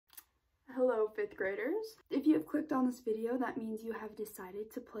Hello, fifth graders. If you have clicked on this video, that means you have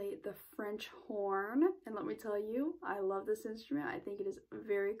decided to play the French horn. And let me tell you, I love this instrument. I think it is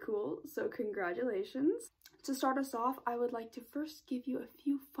very cool, so congratulations. To start us off, I would like to first give you a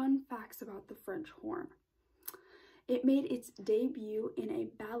few fun facts about the French horn. It made its debut in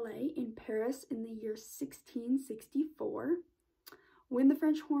a ballet in Paris in the year 1664. When the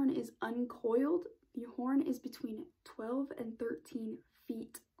French horn is uncoiled, the horn is between 12 and 13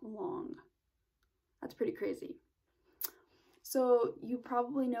 feet long. That's pretty crazy. So you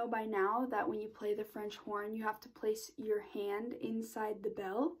probably know by now that when you play the French horn, you have to place your hand inside the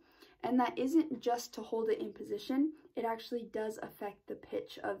bell. And that isn't just to hold it in position, it actually does affect the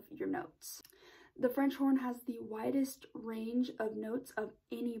pitch of your notes. The French horn has the widest range of notes of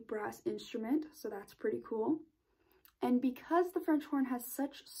any brass instrument, so that's pretty cool. And because the French horn has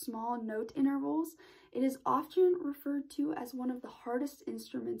such small note intervals, it is often referred to as one of the hardest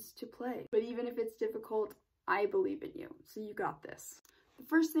instruments to play. But even if it's difficult, I believe in you, so you got this. The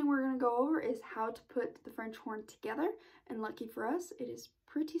first thing we're going to go over is how to put the French horn together, and lucky for us, it is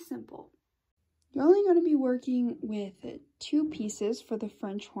pretty simple. You're only going to be working with 2 pieces for the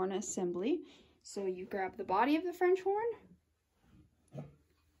French horn assembly. So you grab the body of the French horn,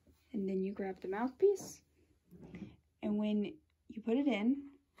 and then you grab the mouthpiece. And when you put it in,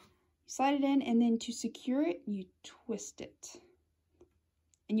 you slide it in, and then to secure it, you twist it.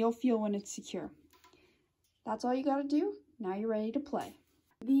 And you'll feel when it's secure. That's all you gotta do. Now you're ready to play.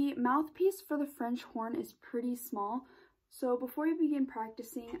 The mouthpiece for the French horn is pretty small, so before you begin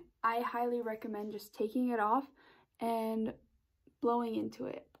practicing, I highly recommend just taking it off and blowing into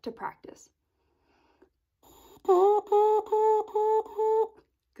it to practice.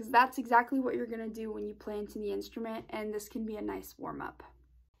 Because that's exactly what you're going to do when you play into the instrument, and this can be a nice warm-up.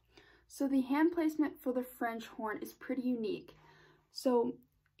 So the hand placement for the French horn is pretty unique. So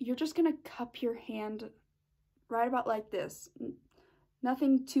you're just going to cup your hand right about like this.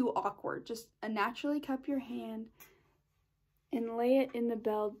 Nothing too awkward. Just naturally cup your hand and lay it in the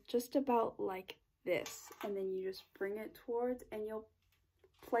bell just about like this. And then you just bring it towards, and you'll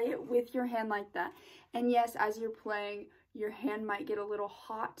play it with your hand like that. And yes, as you're playing, your hand might get a little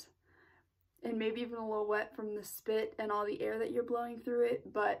hot and maybe even a little wet from the spit and all the air that you're blowing through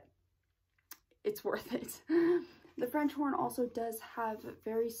it, but it's worth it. The French horn also does have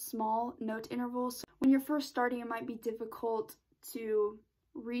very small note intervals. When you're first starting, it might be difficult to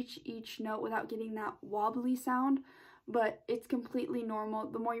reach each note without getting that wobbly sound, but it's completely normal.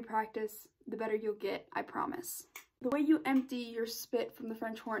 The more you practice, the better you'll get, I promise. The way you empty your spit from the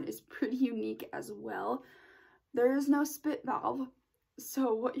French horn is pretty unique as well. There is no spit valve,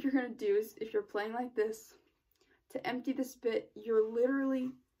 so what you're going to do is, if you're playing like this, to empty the spit, you're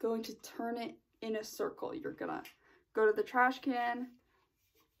literally going to turn it in a circle. You're going to go to the trash can,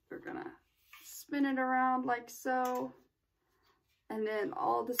 you're going to spin it around like so, and then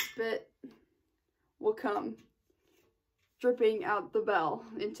all the spit will come dripping out the bell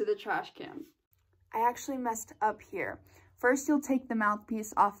into the trash can. I actually messed up here. First, you'll take the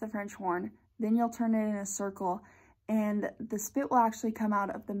mouthpiece off the French horn, then you'll turn it in a circle, and the spit will actually come out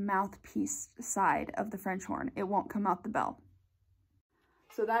of the mouthpiece side of the French horn. It won't come out the bell.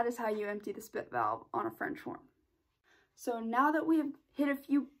 So that is how you empty the spit valve on a French horn. So now that we have hit a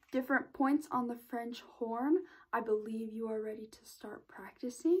few different points on the French horn, I believe you are ready to start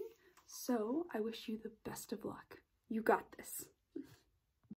practicing. So I wish you the best of luck. You got this.